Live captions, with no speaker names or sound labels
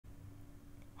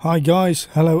Hi guys,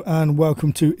 hello and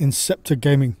welcome to Inceptor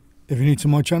Gaming. If you're new to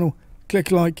my channel,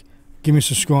 click like, give me a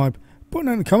subscribe, put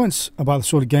in the comments about the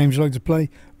sort of games you like to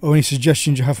play or any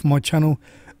suggestions you have for my channel.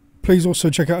 Please also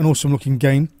check out an awesome looking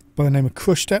game by the name of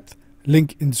Crush Depth,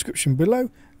 link in the description below.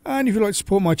 And if you'd like to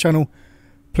support my channel,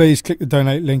 please click the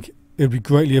donate link. It would be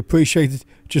greatly appreciated.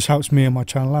 It just helps me and my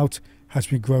channel out,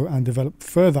 helps me grow and develop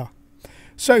further.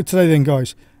 So today then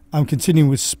guys, I'm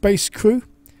continuing with Space Crew.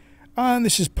 And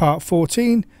this is part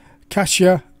 14,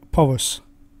 Kashaya Poross.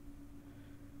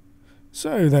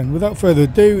 So then, without further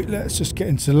ado, let's just get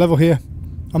into the level here.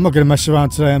 I'm not going to mess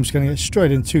around today, I'm just going to get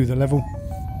straight into the level.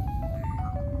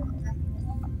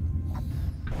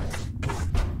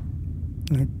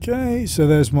 Okay, so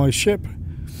there's my ship,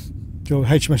 your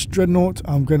HMS Dreadnought.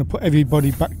 I'm going to put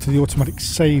everybody back to the automatic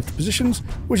saved positions,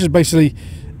 which is basically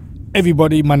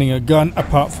everybody manning a gun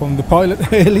apart from the pilot,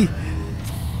 really.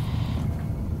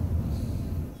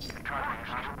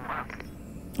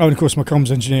 Oh, and of course my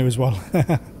comms engineer as well.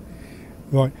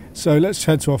 Right, so let's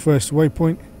head to our first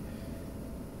waypoint.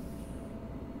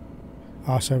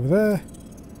 Arse over there.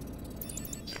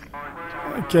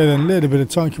 Okay then, a little bit of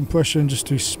time compression just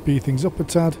to speed things up a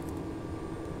tad.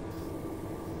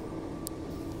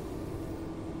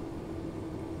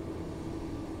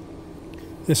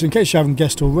 Yes, in case you haven't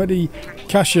guessed already,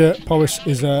 Kashaya Poross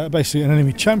is basically an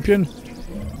enemy champion.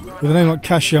 With a name like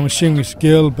Kashaya, I'm assuming it's a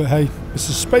girl, but hey, it's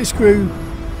a Space Crew.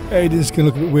 It is going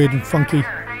to look a bit weird and funky.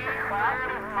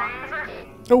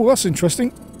 Oh, that's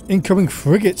interesting. Incoming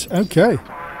frigate. Okay.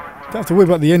 Don't have to worry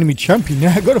about the enemy champion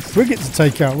now. I've got a frigate to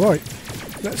take out. Right.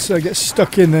 Let's get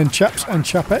stuck in then, chaps and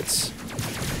chapettes.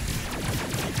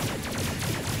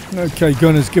 Okay,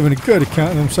 gunners giving a good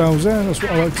account of themselves there. That's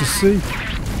what I like to see.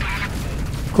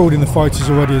 I've called in the fighters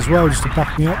already as well, just to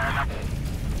back me up.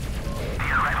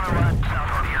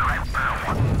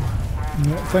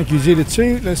 Thank you,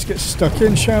 WW2. Let's get stuck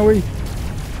in, shall we?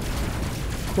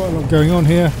 Quite a lot going on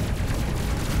here.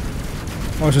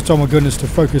 I also told my gunners to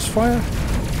focus fire.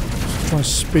 Just try and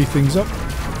speed things up.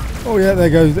 Oh yeah, there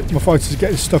goes. My fighters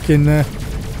getting stuck in there.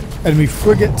 Enemy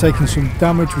frigate taking some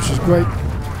damage, which is great.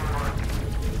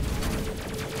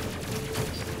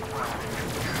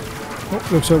 Oh,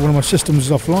 looks like one of my systems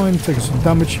is offline, taking some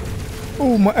damage.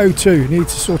 Oh, my O2. Need to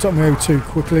sort out my O2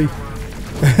 quickly.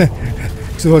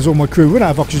 Otherwise all my crew run out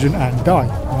of oxygen and die.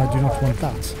 I do not want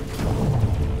that.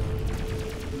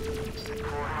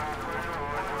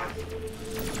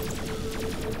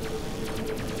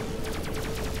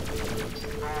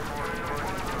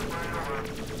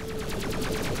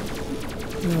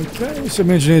 Okay, some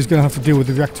engineers going to have to deal with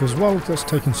the reactor as well. That's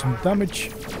taking some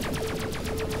damage.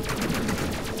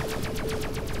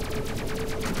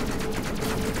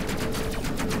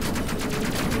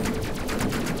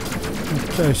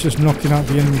 Okay, it's just knocking out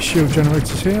the enemy shield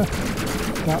generators here.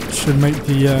 That should make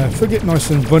the frigate nice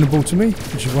and vulnerable to me,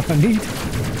 which is what I need.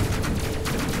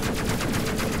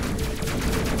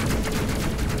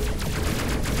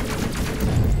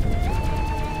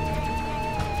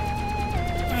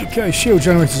 Okay, shield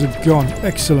generators are gone.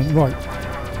 Excellent, right.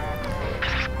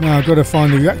 Now I've got to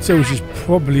find the reactor, which is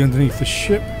probably underneath the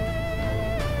ship.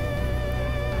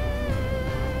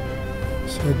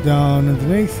 Let's head down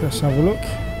underneath, let's have a look.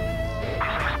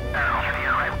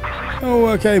 Oh,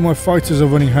 okay, my fighters are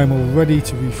running home already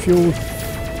to refuel.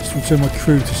 Just return my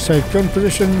crew to safe gun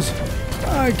positions.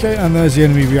 Okay, and there's the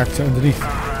enemy reactor underneath.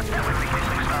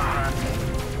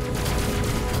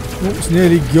 Oh, it's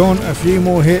nearly gone. A few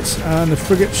more hits and the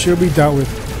frigate should be dealt with.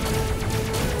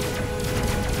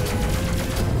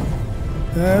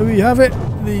 There we have it.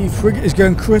 The frigate is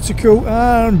going critical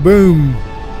and boom.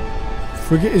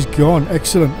 Frigate is gone.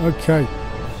 Excellent. Okay.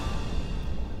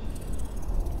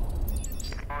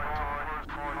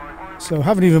 So I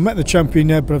haven't even met the champion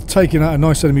yet, but I've taken out a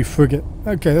nice enemy frigate.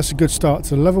 Okay, that's a good start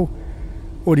to the level.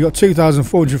 Already got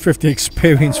 2,450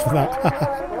 experience for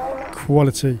that.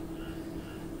 Quality.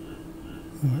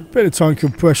 Right, bit of time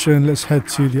compression. Let's head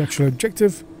to the actual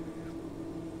objective.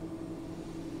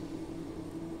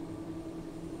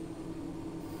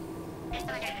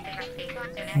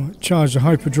 Right, charge the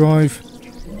hyperdrive.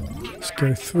 Let's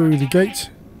go through the gate.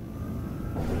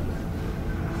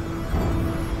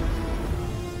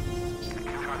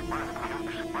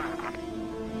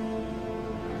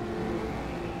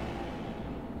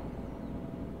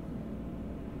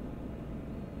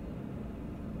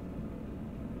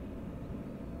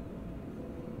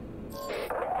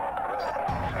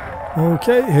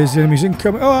 Okay, here's the enemies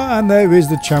incoming. Oh, and there is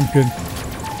the champion.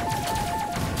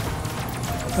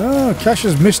 Oh, Cash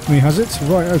has missed me, has it?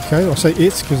 Right, okay, I'll say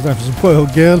it because that was a poor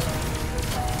old girl.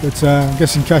 But I'm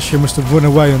guessing Kashaya must have run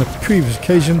away on a previous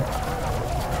occasion.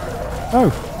 Oh,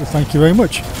 well, thank you very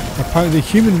much. Apparently the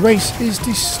human race is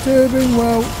disturbing.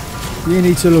 Well, you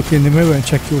need to look in the mirror and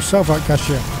check yourself out,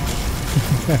 Kashaya.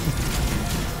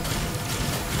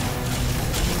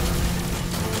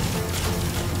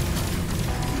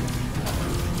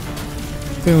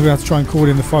 I think we're going to have to try and call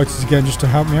in the fighters again just to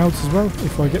help me out as well,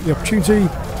 if I get the opportunity.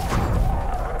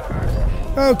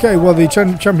 Okay, well the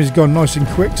champion's gone nice and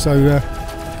quick, so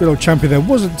good old champion there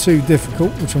wasn't too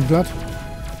difficult, which I'm glad.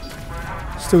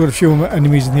 Still got a few more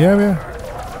enemies in the area.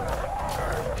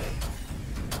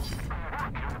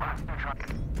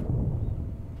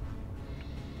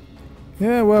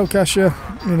 Yeah, well, Kashaya,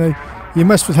 you know, you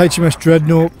messed with HMS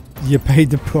Dreadnought, you paid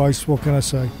the price, what can I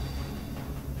say?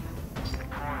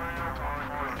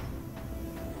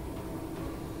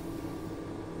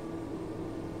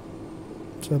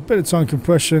 So a bit of time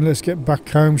compression, let's get back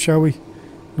home, shall we?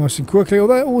 Nice and quickly,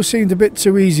 although it all seemed a bit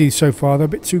too easy so far, they're a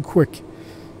bit too quick.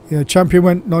 You know, champion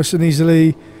went nice and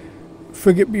easily.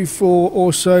 Frigate before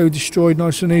also destroyed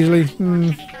nice and easily.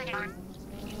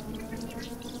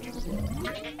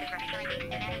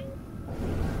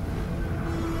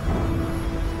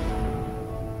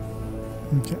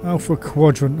 Okay, Alpha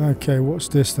Quadrant. Okay, what's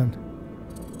this then?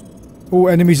 Oh,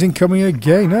 enemies incoming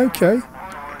again. Okay.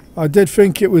 I did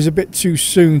think it was a bit too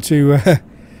soon to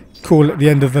call it the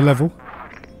end of the level.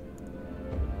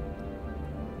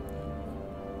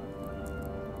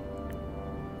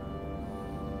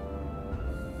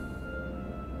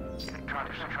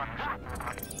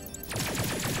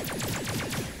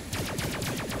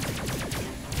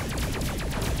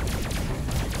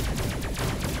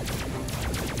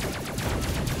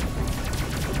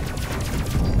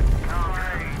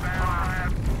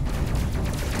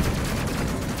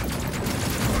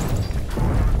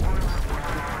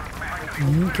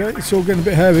 Okay, it's all getting a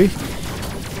bit hairy.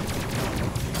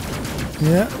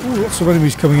 Yeah, ooh, lots of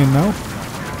enemies coming in now.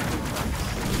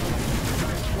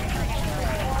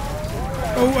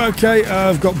 Oh, okay,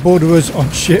 I've got borderers on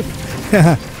ship.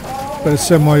 Better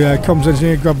send my comms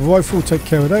engineer, grab a rifle, take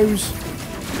care of those.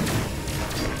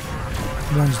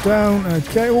 One's down,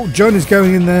 okay. Oh, John is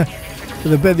going in there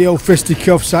with a bit of the old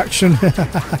fisticuffs action.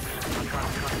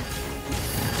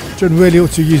 John really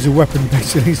ought to use a weapon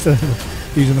basically instead of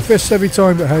using the fists every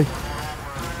time, but hey.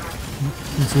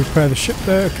 Need to repair the ship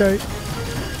there, okay.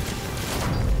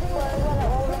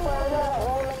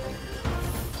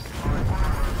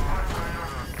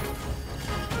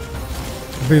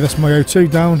 I believe that's my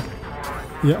O2 down.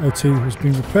 Yeah, O2 has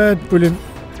been repaired, brilliant.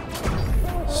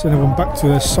 Send everyone back to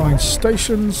their assigned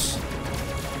stations.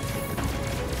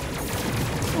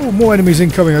 Oh, more enemies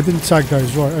incoming, I didn't tag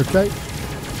those, right, okay.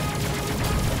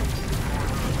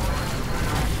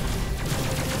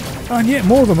 And yet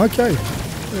more of them, okay.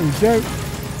 There we go.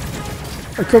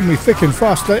 They're coming me thick and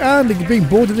fast, and they're being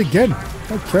boarded again.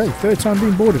 Okay, third time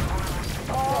being boarded.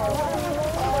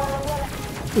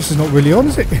 This is not really on,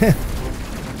 is it?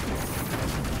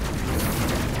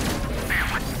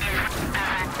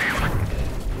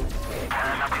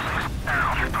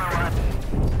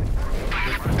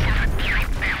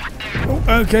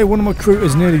 Oh, okay, one of my crew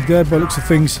is nearly dead by the looks of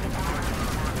things.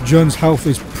 John's health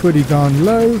is pretty darn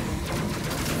low.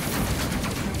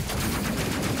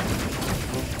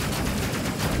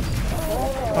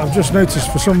 I've just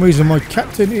noticed for some reason my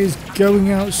captain is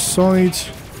going outside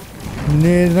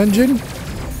near an engine.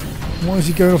 Why is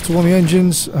he going off to one of the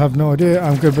engines? I have no idea.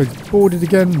 I'm going to be boarded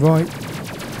again. Right.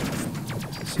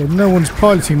 So no one's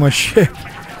piloting my ship.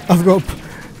 I've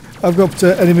got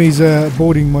enemies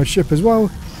boarding my ship as well.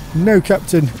 No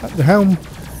captain at the helm.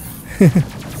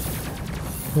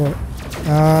 Right.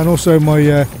 And also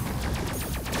my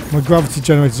my gravity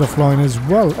generator's offline as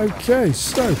well. Okay,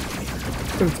 so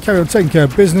carry on taking care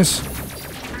of business.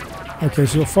 Okay,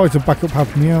 so I've got a fighter backup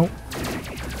helping me out.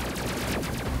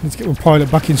 Let's get my pilot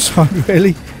back inside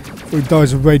really before he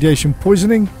dies of radiation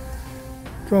poisoning.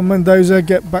 Come on, Mendoza,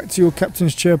 get back to your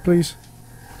captain's chair, please.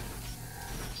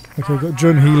 Okay, I've got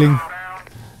John healing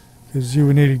because you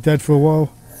were nearly dead for a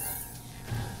while.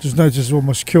 Just noticed all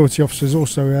my security officers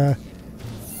also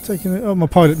taking it. Oh, my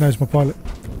pilot knows my pilot.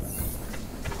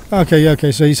 Okay, yeah,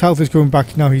 okay, so his health is coming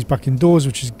back now. He's back indoors,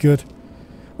 which is good.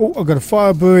 Oh, I've got a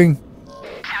fire brewing.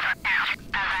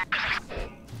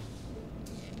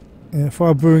 Yeah,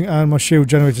 fire brewing and my shield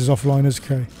generator's offline.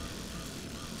 Okay.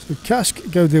 So Cask,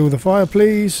 go deal with the fire,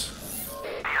 please.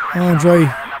 Andre,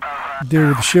 deal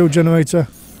with the shield generator.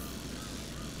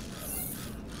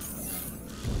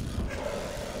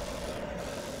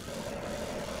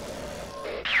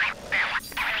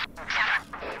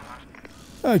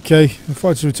 Okay, the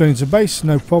fighters returning to base,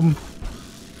 no problem.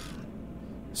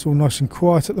 It's all nice and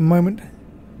quiet at the moment.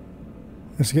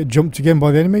 Let's get jumped again by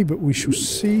the enemy, but we shall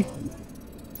see.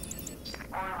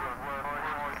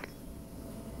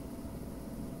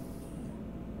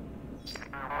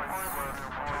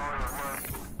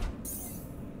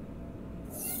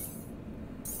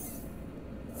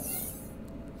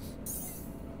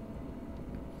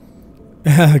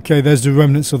 Okay, there's the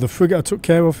remnants of the frigate I took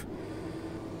care of.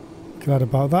 Glad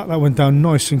about that. That went down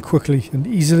nice and quickly and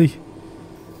easily.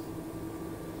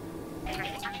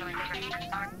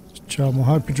 Let's charge my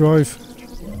hyperdrive.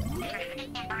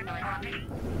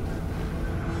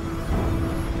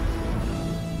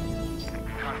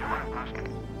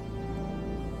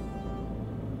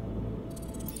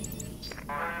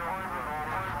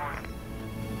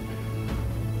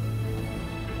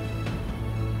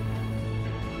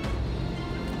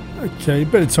 Okay, a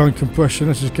bit of time compression.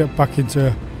 Let's just get back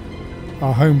into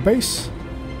our home base.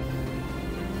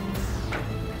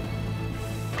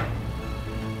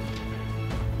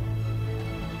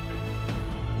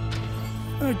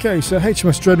 Okay, so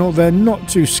HMS Dreadnought, they're not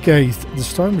too scathed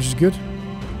this time, which is good.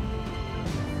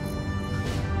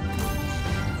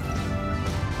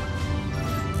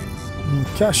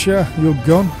 Kashaya, you're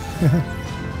gone.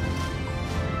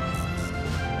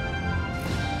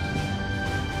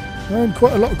 And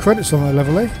quite a lot of credits on that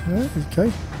level, eh? Yeah,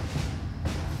 okay.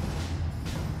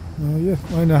 Yeah,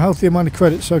 and a healthy amount of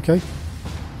credits, okay.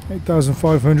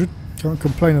 8,500, can't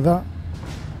complain of that.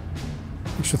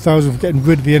 Extra 1,000 for getting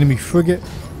rid of the enemy frigate.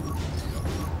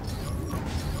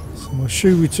 So my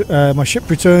ship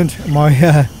returned,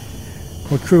 my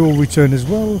crew all returned as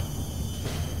well.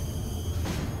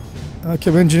 Okay,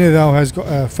 my engineer now has got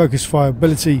a focus fire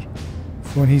ability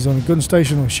for when he's on a gun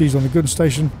station or she's on a gun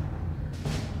station.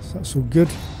 So that's all good.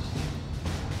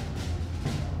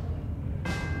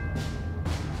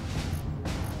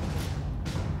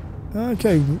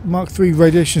 Okay, Mark III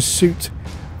radiation suit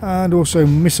and also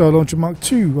missile launcher Mark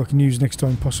II I can use next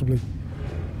time possibly.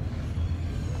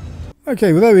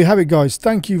 Okay, well there we have it guys.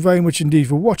 Thank you very much indeed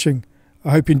for watching.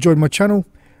 I hope you enjoyed my channel.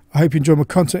 I hope you enjoyed my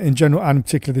content in general and in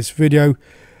particular this video.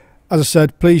 As I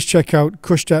said, please check out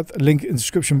Crush Depth, link in the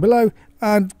description below.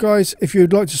 And guys, if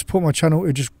you'd like to support my channel, it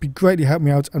would just be greatly help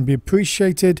me out and be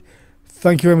appreciated.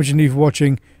 Thank you very much indeed for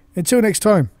watching. Until next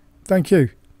time, thank you.